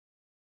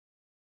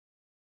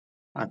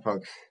Hi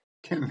folks,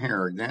 Tim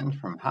here again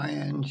from High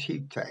End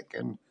Cheap Tech,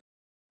 and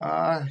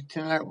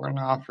tonight we're going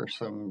to offer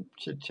some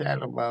chit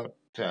chat about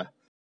a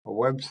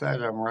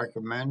website I'm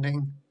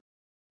recommending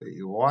that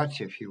you watch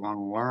if you want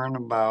to learn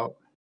about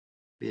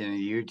being a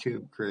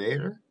YouTube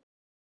creator.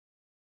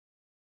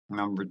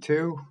 Number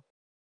two,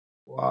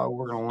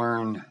 we're going to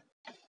learn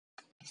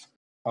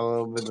a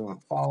little bit of a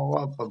follow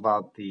up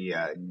about the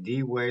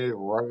D-Wave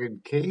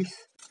rugged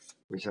case,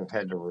 which I've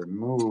had to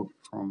remove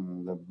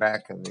from the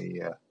back of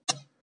the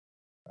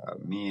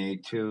Mi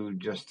A2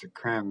 just to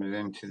cram it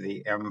into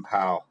the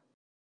MPOW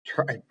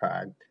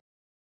tripod.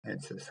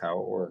 That's just how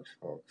it works,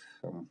 folks.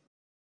 So,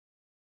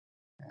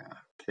 yeah,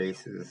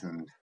 cases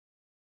and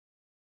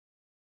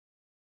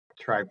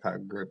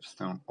tripod grips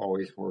don't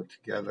always work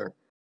together.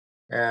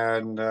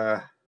 And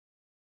we're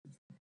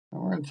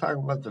going to talk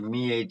about the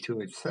Mi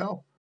A2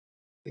 itself.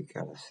 It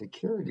got a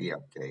security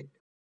update.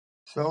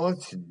 So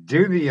let's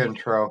do the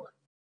intro,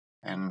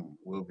 and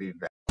we'll be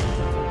back.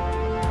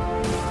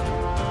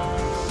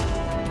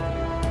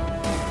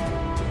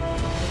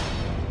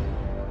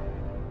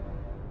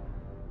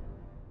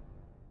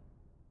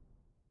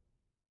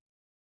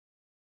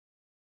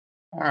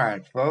 All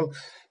right, folks,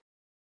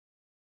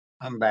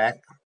 I'm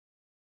back.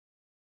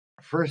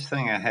 First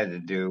thing I had to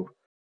do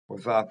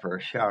was offer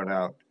a shout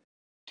out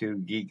to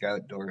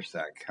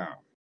geekoutdoors.com.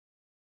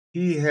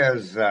 He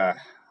has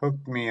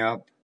hooked me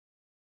up.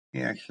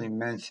 He actually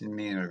mentioned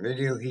me in a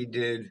video he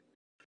did,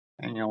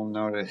 and you'll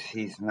notice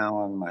he's now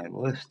on my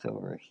list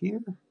over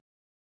here.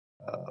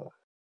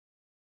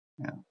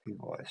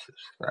 People I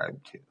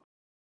subscribe to,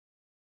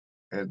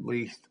 at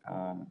least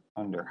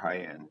under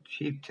high-end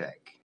cheap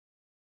tech.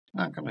 It's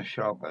not going to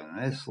show up on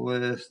this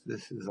list.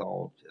 This is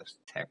all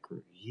just tech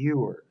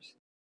reviewers.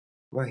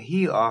 But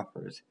he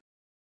offers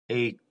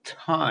a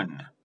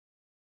ton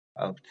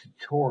of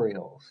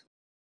tutorials.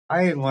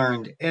 I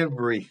learned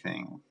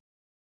everything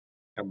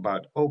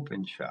about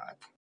OpenShot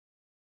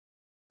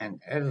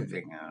and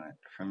editing on it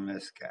from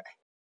this guy.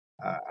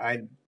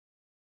 I'd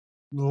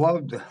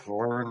love to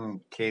learn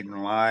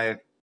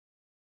Kdenlive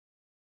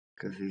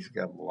because he's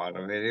got a lot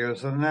of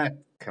videos on that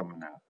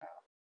coming out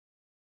now.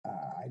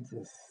 I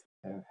just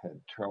have had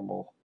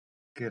trouble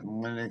getting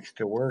Linux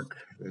to work,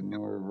 the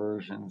newer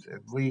versions,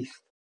 at least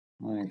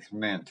Linux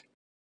Mint.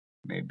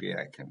 Maybe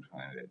I can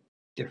find a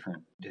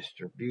different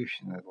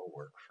distribution that'll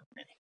work for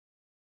me.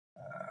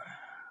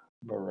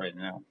 But right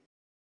now,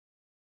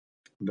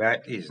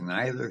 that is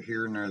neither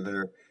here nor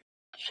there.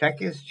 Check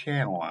his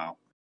channel out.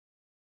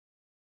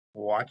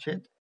 Watch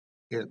it.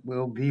 It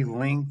will be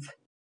linked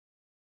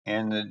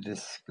in the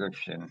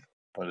description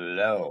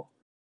below.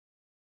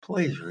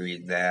 Please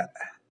read that.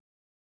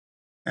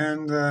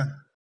 And let's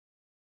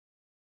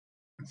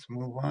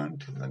move on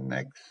to the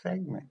next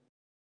segment.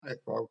 Hi,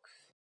 folks.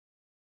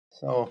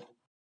 So,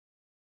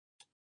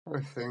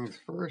 first things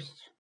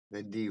first,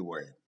 the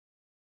D-Wave.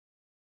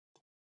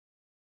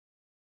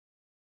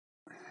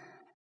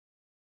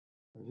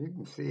 As you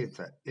can see,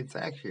 it's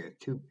actually a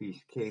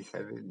two-piece case. I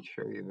didn't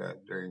show you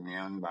that during the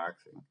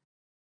unboxing,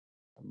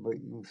 but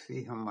you can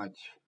see how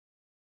much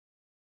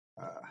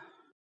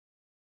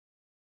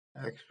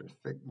extra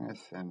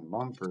thickness and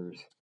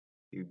bumpers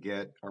you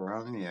get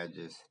around the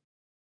edges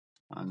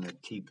on the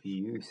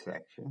TPU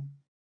section,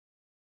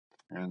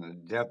 and the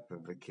depth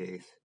of the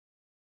case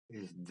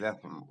is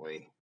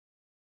definitely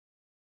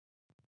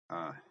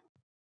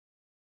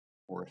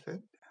worth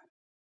it.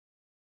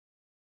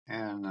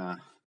 And of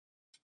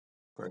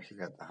course, you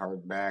got the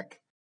hard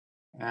back,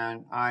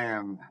 and I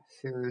am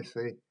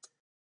seriously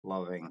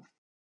loving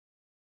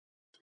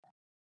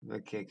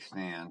the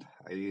kickstand.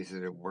 I use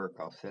it at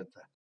work. I'll set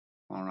the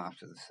phone off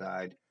to the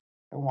side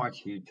and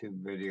watch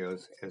YouTube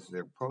videos as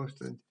they're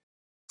posted,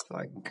 so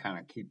I can kind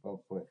of keep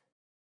up with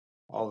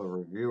all the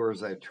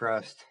reviewers I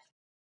trust,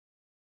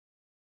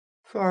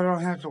 so I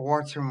don't have to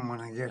watch them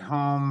when I get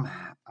home.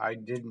 I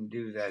didn't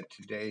do that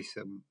today,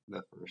 so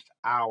the first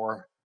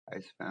hour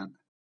I spent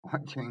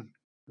watching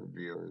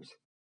reviewers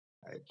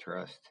I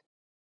trust,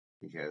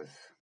 because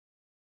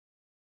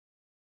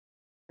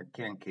I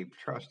can't keep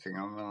trusting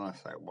them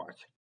unless I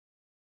watch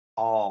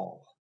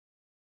all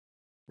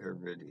their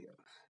videos.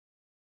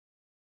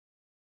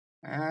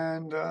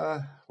 And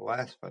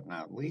last but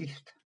not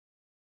least,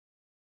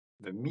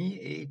 the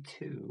Mi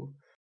A2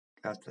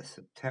 got the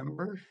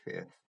September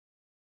 5th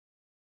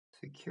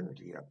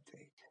security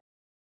update.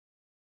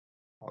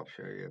 I'll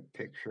show you a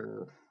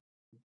picture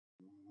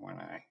when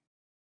I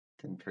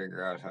can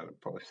figure out how to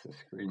post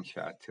a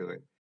screenshot to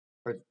it,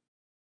 but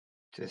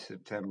to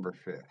September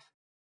 5th.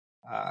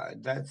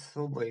 That's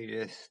the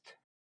latest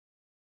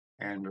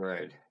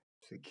Android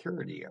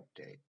security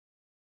update.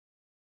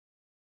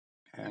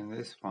 And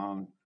this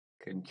phone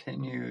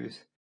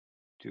continues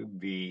to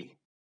be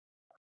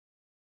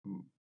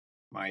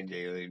my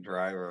daily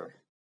driver.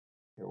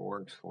 It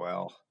works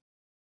well.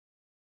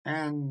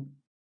 And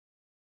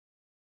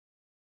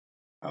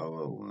a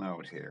little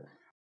note here.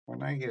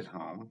 When I get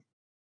home,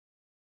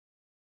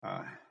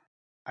 I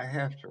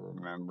have to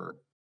remember,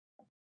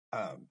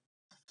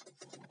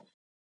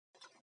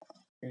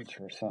 reach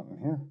for something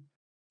here.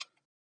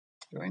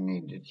 Do I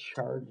need to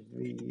charge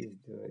these?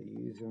 Do I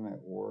use them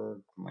at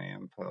work? My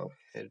info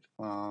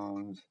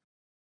headphones?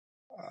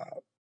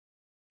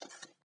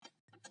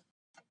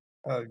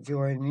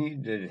 Do I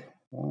need to?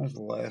 When was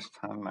the last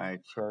time I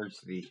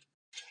charged the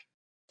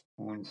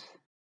ones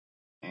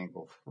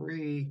ankle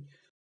free?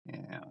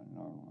 Yeah,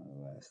 normally the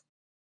last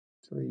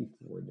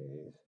 3-4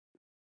 days.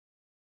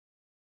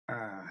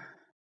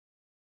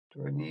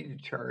 Do I need to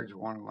charge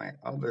one of my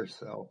other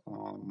cell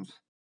phones?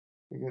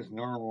 Because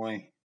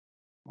normally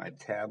my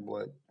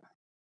tablet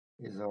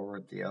is over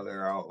at the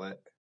other outlet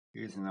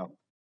using up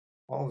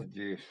all the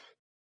juice,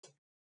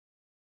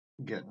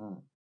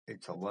 getting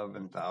its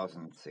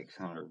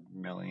 11,600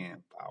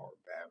 milliamp hour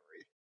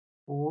battery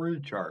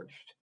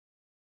recharged.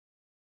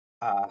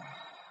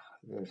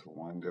 There's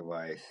one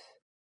device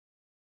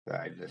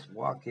that I just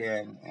walk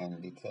in,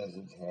 and because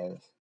it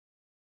has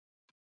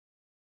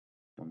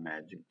the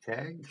magic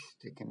tag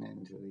sticking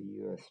into the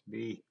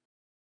USB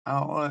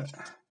outlet,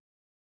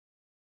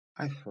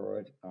 I throw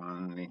it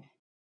on the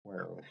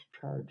wireless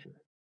charger.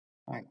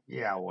 Like,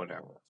 yeah,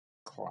 whatever.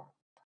 Clock.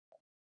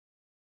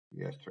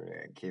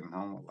 Yesterday I came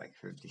home with like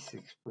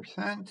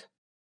 56%.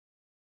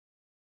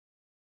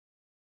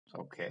 It's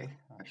okay.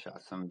 I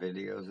shot some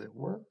videos at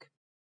work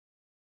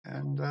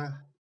and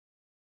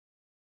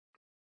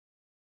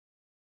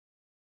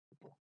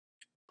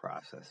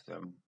processed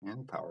them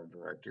in Power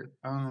Director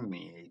on the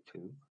Mi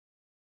A2.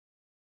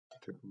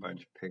 Took a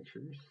bunch of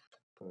pictures,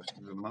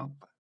 posted them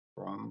up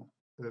from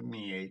the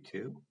Mi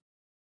A2.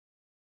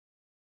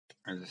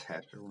 I just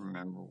have to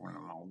remember when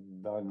I'm all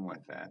done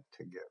with that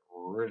to get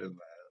rid of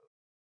that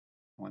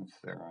once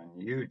they're on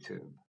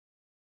YouTube.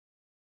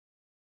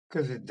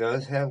 Because it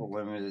does have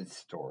limited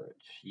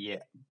storage,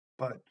 yeah,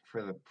 but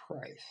for the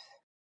price,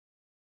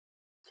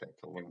 check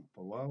the link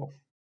below.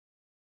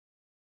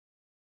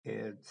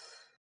 It's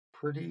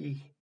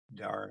pretty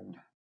darn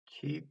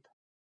cheap.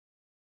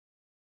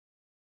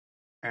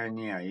 And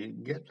yeah, you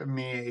can get the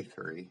Mi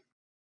A3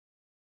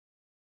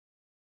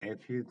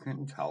 if you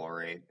can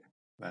tolerate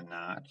the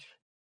notch.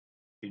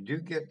 You do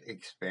get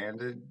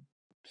expanded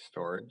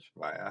storage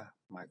via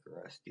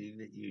micro SD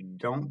that you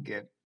don't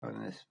get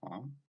on this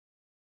phone.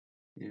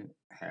 You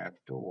have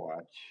to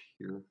watch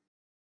your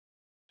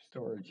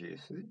storage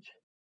usage.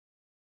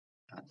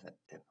 Not that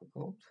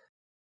difficult.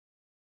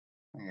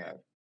 I got,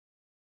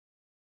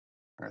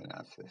 right now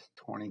it says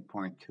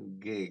 20.2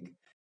 gig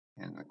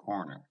in the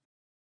corner.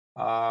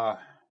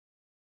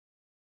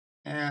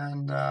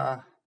 And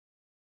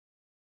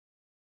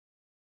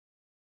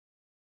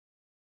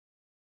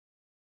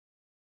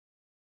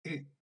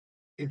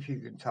if you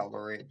can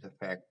tolerate the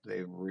fact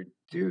they've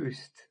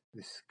reduced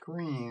the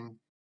screen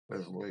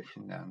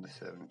resolution down to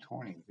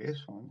 720,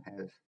 this one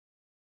has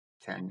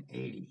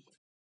 1080.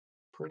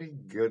 Pretty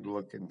good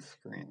looking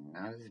screen.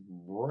 Not as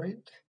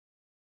bright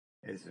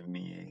as the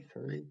Mi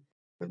A3,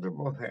 but they're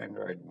both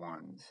Android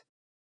 1s.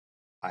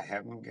 I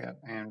haven't got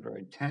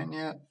Android 10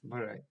 yet,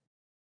 but I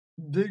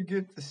did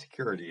get the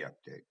security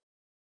update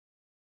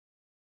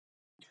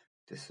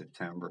to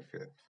September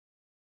 5th.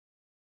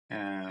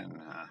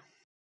 And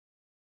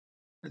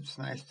it's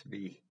nice to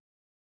be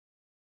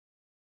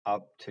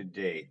up to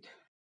date.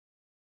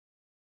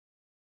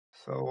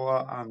 So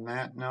on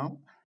that note,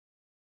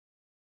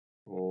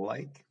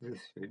 like this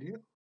video,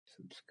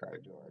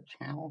 subscribe to our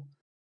channel,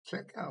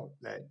 check out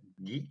that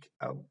Geek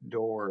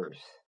Outdoors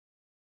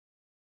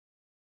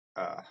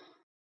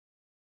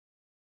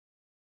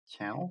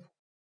channel.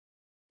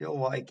 You'll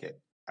like it.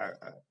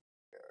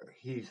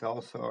 He's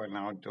also an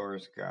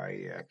outdoors guy.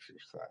 He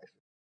exercises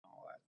and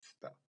all that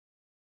stuff.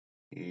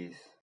 He's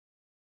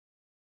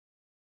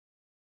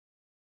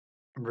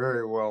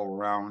very well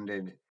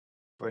rounded,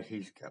 but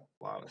he's got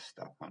a lot of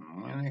stuff on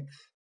Linux,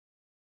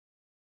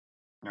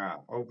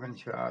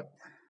 OpenShot,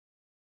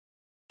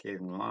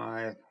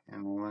 Kdenlive,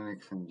 and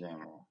Linux in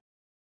general.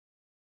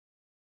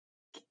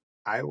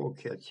 I will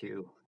catch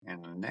you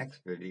in the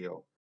next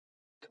video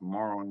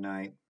tomorrow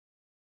night.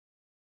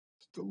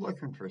 Still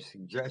looking for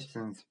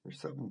suggestions for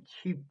something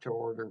cheap to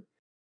order.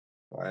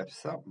 So I have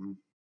something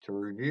to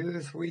review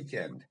this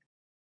weekend.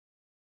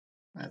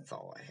 That's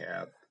all I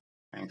have.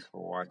 Thanks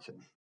for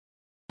watching.